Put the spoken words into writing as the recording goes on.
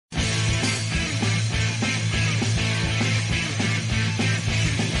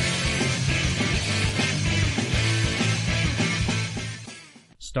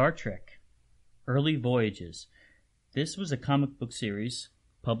Star Trek, Early Voyages. This was a comic book series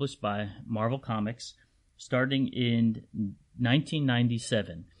published by Marvel Comics starting in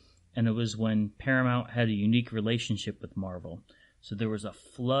 1997, and it was when Paramount had a unique relationship with Marvel. So there was a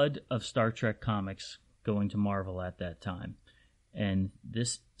flood of Star Trek comics going to Marvel at that time, and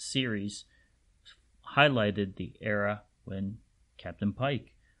this series highlighted the era when Captain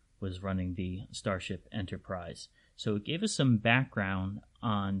Pike was running the Starship Enterprise. So it gave us some background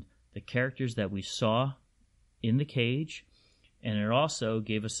on the characters that we saw in the cage, and it also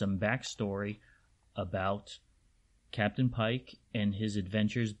gave us some backstory about Captain Pike and his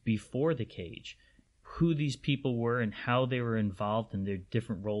adventures before the cage, who these people were and how they were involved in their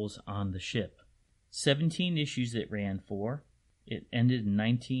different roles on the ship. 17 issues it ran for. It ended in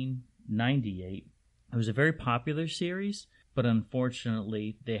 1998. It was a very popular series, but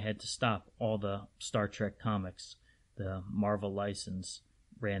unfortunately they had to stop all the Star Trek comics. The Marvel license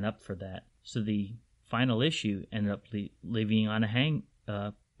ran up for that. So the final issue ended up leaving on a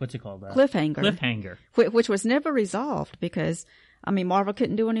cliffhanger. Which was never resolved because, Marvel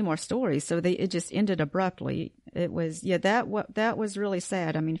couldn't do any more stories, so it just ended abruptly. It was, that was really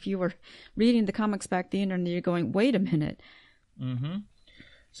sad. If you were reading the comics back then and you're going, wait a minute. Mm-hmm.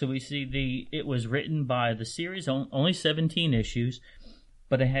 So we see it was written by the series, only 17 issues,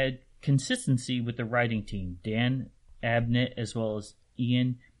 but it had consistency with the writing team, Dan Abnett as well as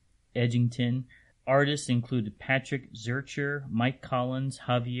Ian Edgington. Artists included Patrick Zurcher, Mike Collins,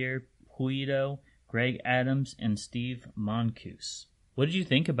 Javier Puido, Greg Adams, and Steve Moncus. What did you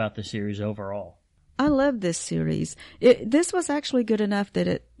think about the series overall? I love this series. This was actually good enough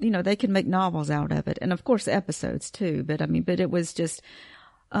that they could make novels out of it, and of course episodes too. But it was just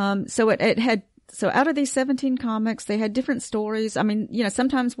so out of these 17 comics, they had different stories.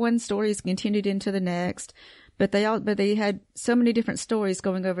 Sometimes one story is continued into the next. But they had so many different stories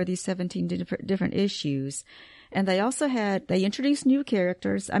going over these 17 different issues. And they introduced new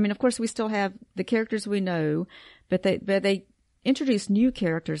characters. Of course, we still have the characters we know, but they introduced new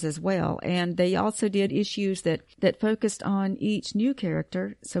characters as well. And they also did issues that focused on each new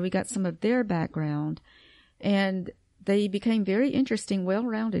character. So we got some of their background. And they became very interesting,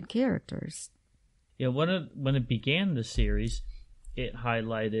 well-rounded characters. Yeah, when it began the series, it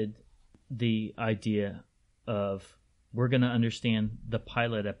highlighted the idea of we're going to understand the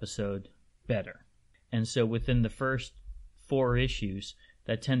pilot episode better. And so within the first 4 issues,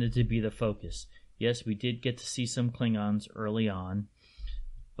 that tended to be the focus. Yes, we did get to see some Klingons early on,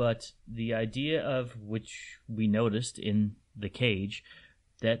 but the idea of which we noticed in the cage,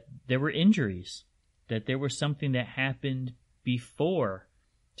 that there were injuries, that there was something that happened before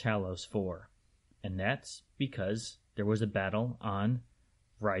Talos 4. And that's because there was a battle on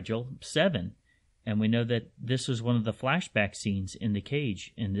Rigel 7. And we know that this was one of the flashback scenes in the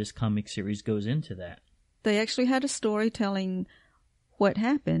cage, and this comic series goes into that. They actually had a story telling what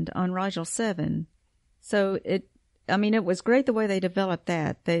happened on Rigel 7. So it was great the way they developed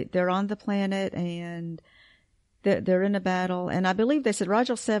that. They're on the planet and they're in a battle. And I believe they said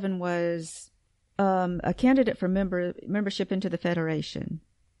Rigel 7 was a candidate for membership into the Federation.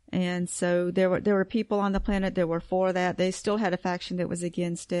 And so there were people on the planet that were for that. They still had a faction that was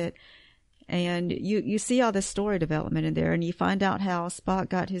against it. And you see all this story development in there, and you find out how Spock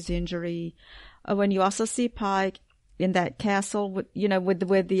got his injury. When you also see Pike in that castle, with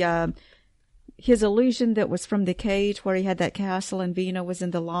his illusion that was from the cage, where he had that castle, and Vina was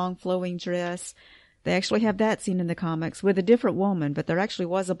in the long flowing dress. They actually have that scene in the comics with a different woman, but there actually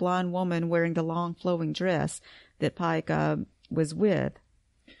was a blonde woman wearing the long flowing dress that Pike was with.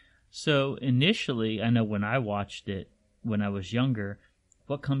 So initially, I know when I watched it when I was younger,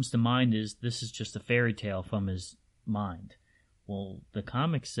 what comes to mind is this is just a fairy tale from his mind. Well, the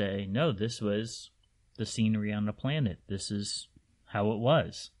comics say, no, this was the scenery on the planet. This is how it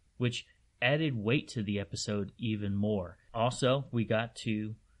was, which added weight to the episode even more. Also, we got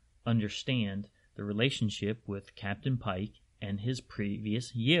to understand the relationship with Captain Pike and his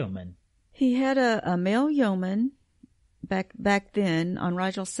previous yeoman. He had a male yeoman back then on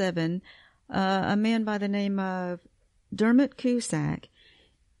Rigel 7, a man by the name of Dermot Cusack.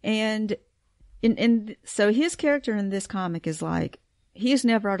 And so his character in this comic is like, he's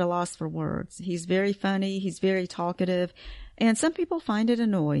never at a loss for words. He's very funny. He's very talkative. And some people find it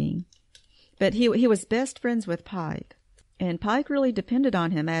annoying. But he was best friends with Pike. And Pike really depended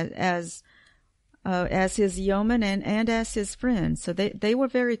on him as his yeoman and as his friend. So they were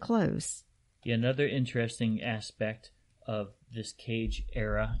very close. Yeah, another interesting aspect of this cage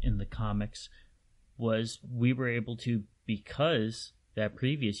era in the comics was we were able to, because that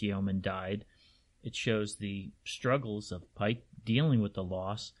previous yeoman died, it shows the struggles of Pike dealing with the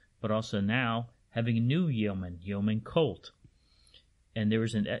loss, but also now having a new Yeoman Colt. And there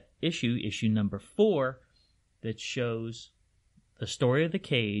was an issue number 4, that shows the story of the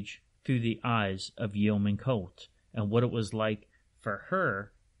cage through the eyes of Yeoman Colt and what it was like for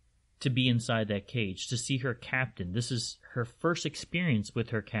her to be inside that cage, to see her captain. This is her first experience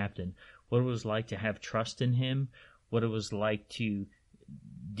with her captain, what it was like to have trust in him, what it was like to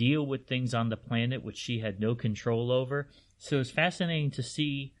deal with things on the planet which she had no control over. So it's fascinating to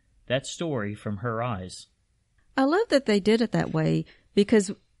see that story from her eyes. I love that they did it that way, because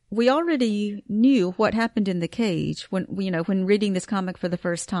we already knew what happened in the cage when reading this comic for the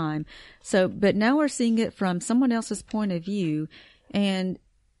first time. So, but now we're seeing it from someone else's point of view and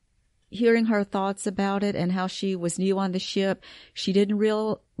hearing her thoughts about it and how she was new on the ship. She didn't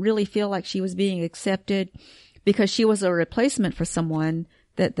really feel like she was being accepted because she was a replacement for someone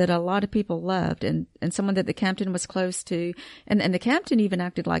that a lot of people loved and someone that the captain was close to. And the captain even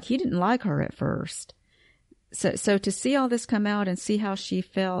acted like he didn't like her at first. So to see all this come out and see how she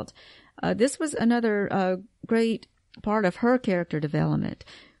felt, this was another great part of her character development.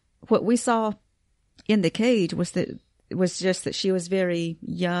 What we saw in the cage was just that she was very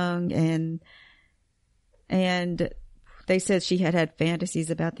young and they said she had fantasies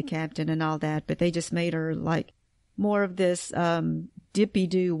about the captain and all that, but they just made her like more of this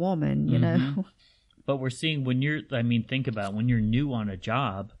dippy-do woman, you know. But we're seeing think about when you're new on a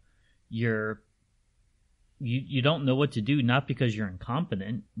job, you don't know what to do, not because you're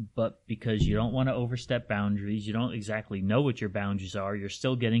incompetent, but because you don't want to overstep boundaries. You don't exactly know what your boundaries are. You're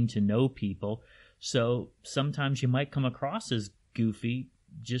still getting to know people. So sometimes you might come across as goofy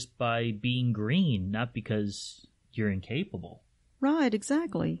just by being green, not because you're incapable. Right,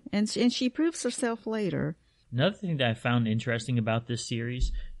 exactly. And she proves herself later. Another thing that I found interesting about this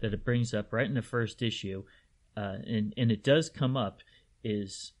series that it brings up right in the first issue, and it does come up,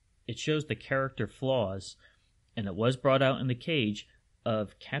 is it shows the character flaws, and it was brought out in the cage,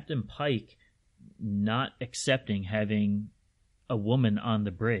 of Captain Pike not accepting having a woman on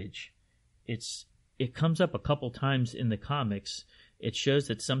the bridge. It comes up a couple times in the comics. It shows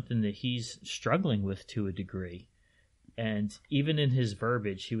it's something that he's struggling with to a degree. And even in his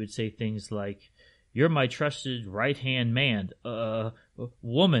verbiage, he would say things like, "You're my trusted right-hand man,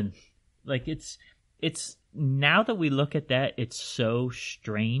 woman." Like it's now that we look at that, it's so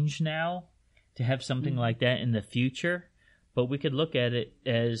strange now to have something like that in the future. But we could look at it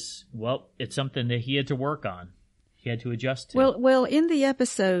as, well, it's something that he had to work on. He had to adjust to. Well, in the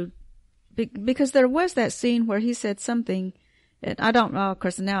episode, because there was that scene where he said something, and I don't know, of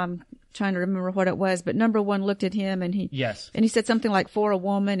course, now I'm trying to remember what it was, but number one looked at him and he said something like, "For a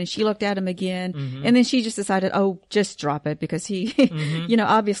woman," and she looked at him again, and then she just decided, just drop it, because he,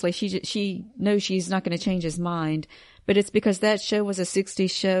 obviously she knows she's not going to change his mind. But it's because that show was a 60s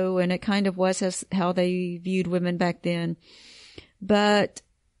show, and it kind of was how they viewed women back then. But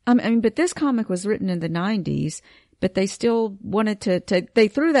but this comic was written in the 90s, but they still wanted to they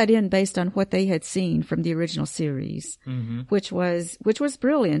threw that in based on what they had seen from the original series, which was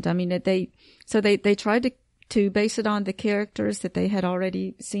brilliant. I mean, they tried to base it on the characters that they had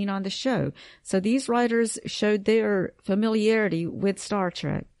already seen on the show. So these writers showed their familiarity with Star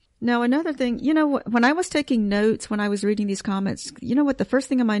Trek. Now, another thing, when I was taking notes, when I was reading these comics, what the first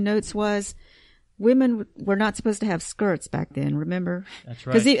thing in my notes was? Women were not supposed to have skirts back then, remember? That's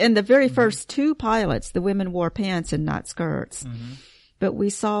right. Because in the very first 2 pilots, the women wore pants and not skirts. But we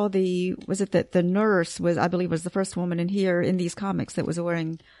saw the nurse was, I believe, was the first woman in these comics that was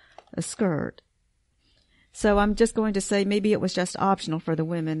wearing a skirt. So I'm just going to say maybe it was just optional for the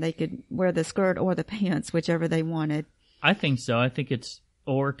women. They could wear the skirt or the pants, whichever they wanted. I think so. I think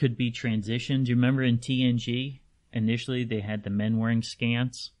or could be transitioned. Do you remember in TNG, initially they had the men wearing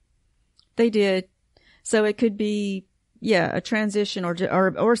skants? They did. So it could be, a transition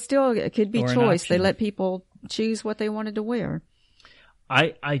or still it could be choice. They let people choose what they wanted to wear.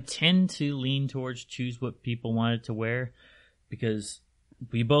 I tend to lean towards choose what people wanted to wear because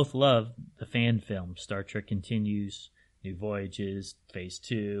we both love the fan films. Star Trek Continues, New Voyages, Phase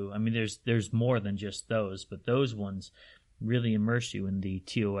 2. I mean, there's more than just those, but those ones really immerse you in the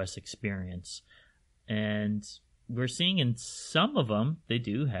TOS experience. And we're seeing in some of them, they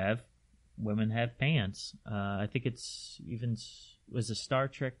do have women have pants. I think was a Star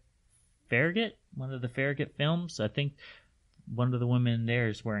Trek Farragut, one of the Farragut films. I think one of the women there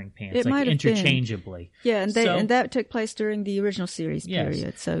is wearing pants, it might have interchangeably. Been. Yeah, and that took place during the original series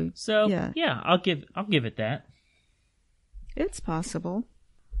period. So yeah, I'll give it that. It's possible.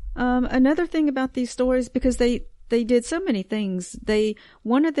 Another thing about these stories, because they did so many things.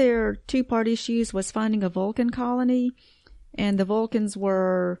 One of their 2-part issues was finding a Vulcan colony. And the Vulcans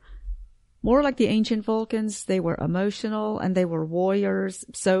were more like the ancient Vulcans. They were emotional and they were warriors.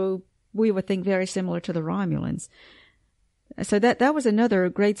 So we would think very similar to the Romulans. So that was another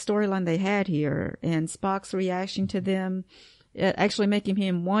great storyline they had here. And Spock's reaction to them, actually making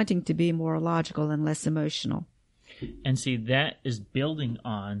him wanting to be more logical and less emotional. And see, that is building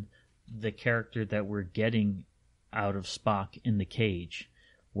on the character that we're getting out of Spock in the cage,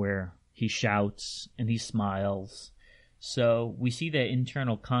 where he shouts and he smiles. So we see that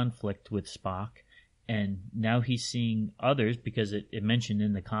internal conflict with Spock, and now he's seeing others, because it mentioned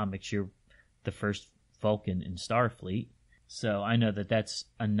in the comics you're the first Vulcan in Starfleet. So I know that that's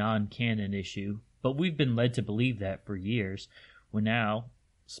a non-canon issue, but we've been led to believe that for years, when now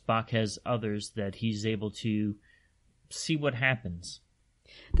Spock has others that he's able to see what happens.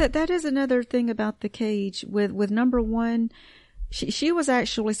 That is another thing about the cage. With number one, she was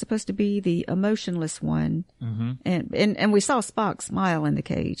actually supposed to be the emotionless one. Mm-hmm. And we saw Spock smile in the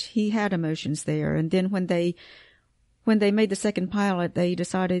cage. He had emotions there. And then when they made the second pilot, they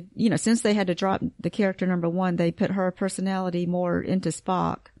decided, since they had to drop the character number one, they put her personality more into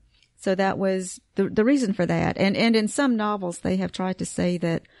Spock. So that was the reason for that. And in some novels, they have tried to say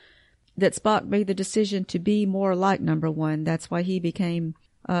that Spock made the decision to be more like number one. That's why he became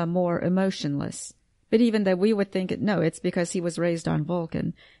more emotionless. But even though we would think it's because he was raised on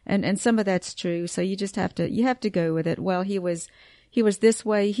Vulcan. And some of that's true. So you just have to go with it. Well, he was this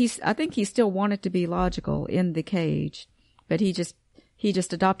way. I think he still wanted to be logical in the cage, but he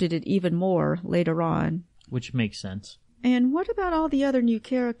just adopted it even more later on. Which makes sense. And what about all the other new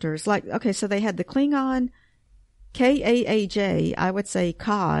characters? Like, okay, so they had the Klingon, Kaaj, I would say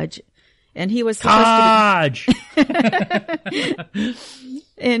Kaj, and he was supposed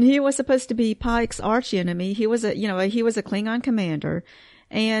and he was supposed to be Pike's archenemy. He was a Klingon commander,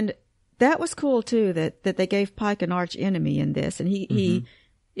 and that was cool too, that they gave Pike an archenemy in this, and he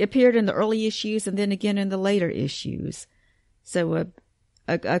appeared in the early issues and then again in the later issues. So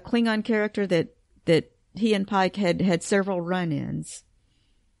a Klingon character that he and Pike had several run-ins.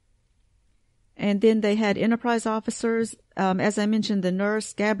 And then they had Enterprise officers, as I mentioned, the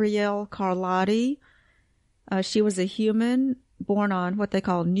nurse Gabrielle Carlotti. She was a human born on what they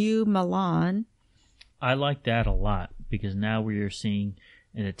call New Milan. I like that a lot, because now we are seeing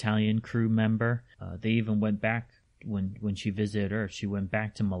an Italian crew member. They even went back when she visited Earth. She went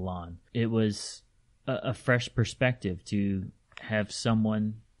back to Milan. It was a fresh perspective to have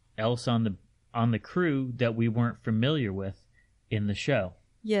someone else on the crew that we weren't familiar with in the show.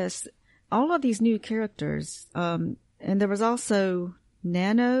 Yes, all of these new characters, and there was also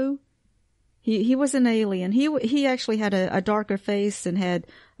Nano. He was an alien. He actually had a darker face and had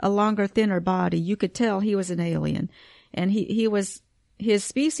a longer, thinner body. You could tell he was an alien, and his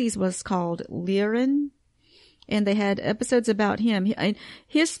species was called Lyran, and they had episodes about him.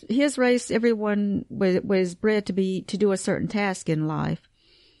 His race, everyone was bred to do a certain task in life.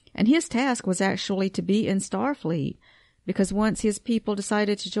 And his task was actually to be in Starfleet, because once his people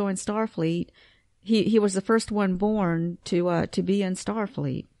decided to join Starfleet, he was the first one born to be in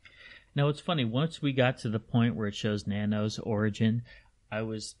Starfleet. Now it's funny, once we got to the point where it shows Nano's origin,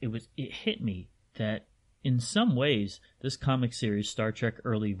 it hit me that in some ways this comic series, Star Trek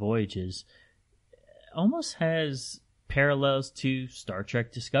Early Voyages, almost has parallels to Star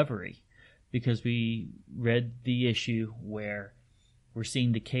Trek Discovery, because we read the issue where we're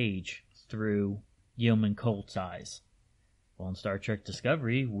seeing the cage through Yeoman Colt's eyes. Well, in Star Trek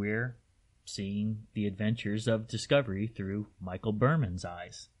Discovery, we're seeing the adventures of Discovery through Michael Berman's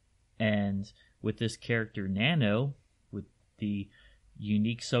eyes. And with this character Nano, with the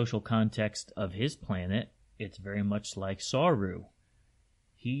unique social context of his planet, it's very much like Saru.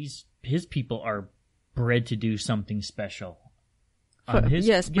 His people are bred to do something special.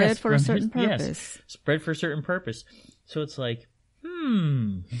 Bred for a certain purpose. Yes, bred for a certain purpose. So it's like,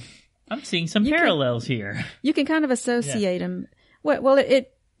 I'm seeing some parallels here. You can kind of associate them. Well,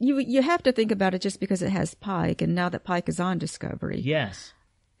 you have to think about it just because it has Pike, and now that Pike is on Discovery. Yes.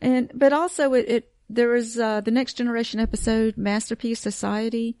 But also there is the Next Generation episode, Masterpiece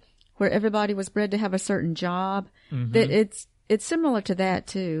Society, where everybody was bred to have a certain job. Mm-hmm. That it's similar to that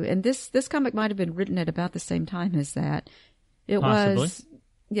too. And this comic might have been written at about the same time as that. Possibly.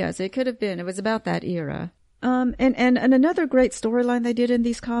 Yes, it could have been. It was about that era. And another great storyline they did in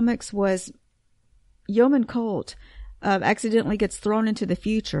these comics was Yeoman Colt accidentally gets thrown into the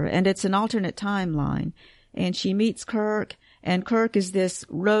future, and it's an alternate timeline. And she meets Kirk, and Kirk is this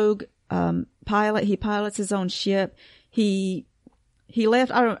rogue pilot. He pilots his own ship. He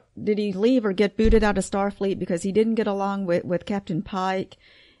left. Did he leave or get booted out of Starfleet because he didn't get along with Captain Pike?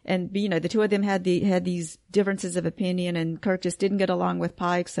 And, the two of them had these differences of opinion, and Kirk just didn't get along with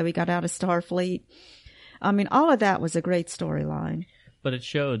Pike, so he got out of Starfleet. I mean, all of that was a great storyline. But it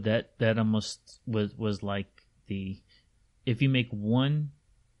showed that almost was like if you make one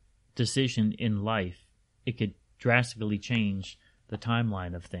decision in life, it could drastically change the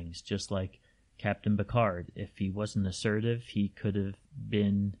timeline of things, just like Captain Picard. If he wasn't assertive, he could have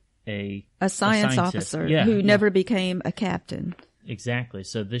been a science officer who never became a captain. Exactly.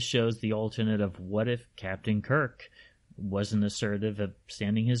 So this shows the alternate of what if Captain Kirk wasn't assertive of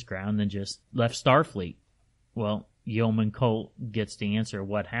standing his ground and just left Starfleet. Well, Yeoman Colt gets to answer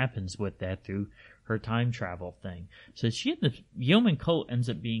what happens with that through her time travel thing. So Yeoman Colt ends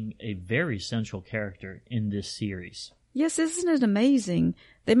up being a very central character in this series. Yes, isn't it amazing?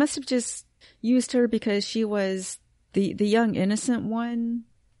 They must have just used her because she was the young innocent one.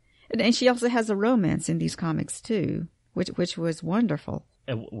 And she also has a romance in these comics too, which was wonderful.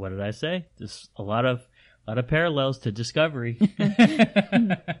 And what did I say? There's a lot of parallels to Discovery.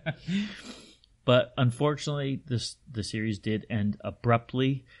 But unfortunately, the series did end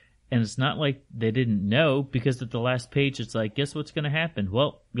abruptly. And it's not like they didn't know, because at the last page, it's like, guess what's going to happen?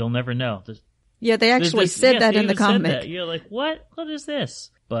 Well, you'll never know. They actually said that in the comic. You're like, what? What is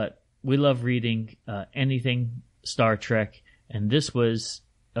this? But we love reading anything Star Trek. And this was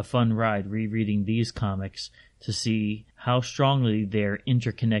a fun ride, rereading these comics to see how strongly they're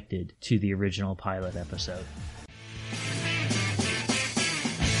interconnected to the original pilot episode.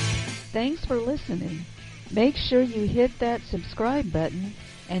 Thanks for listening. Make sure you hit that subscribe button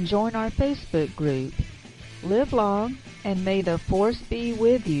and join our Facebook group. Live long, and may the Force be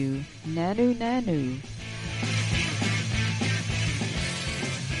with you. Nanu Nanu.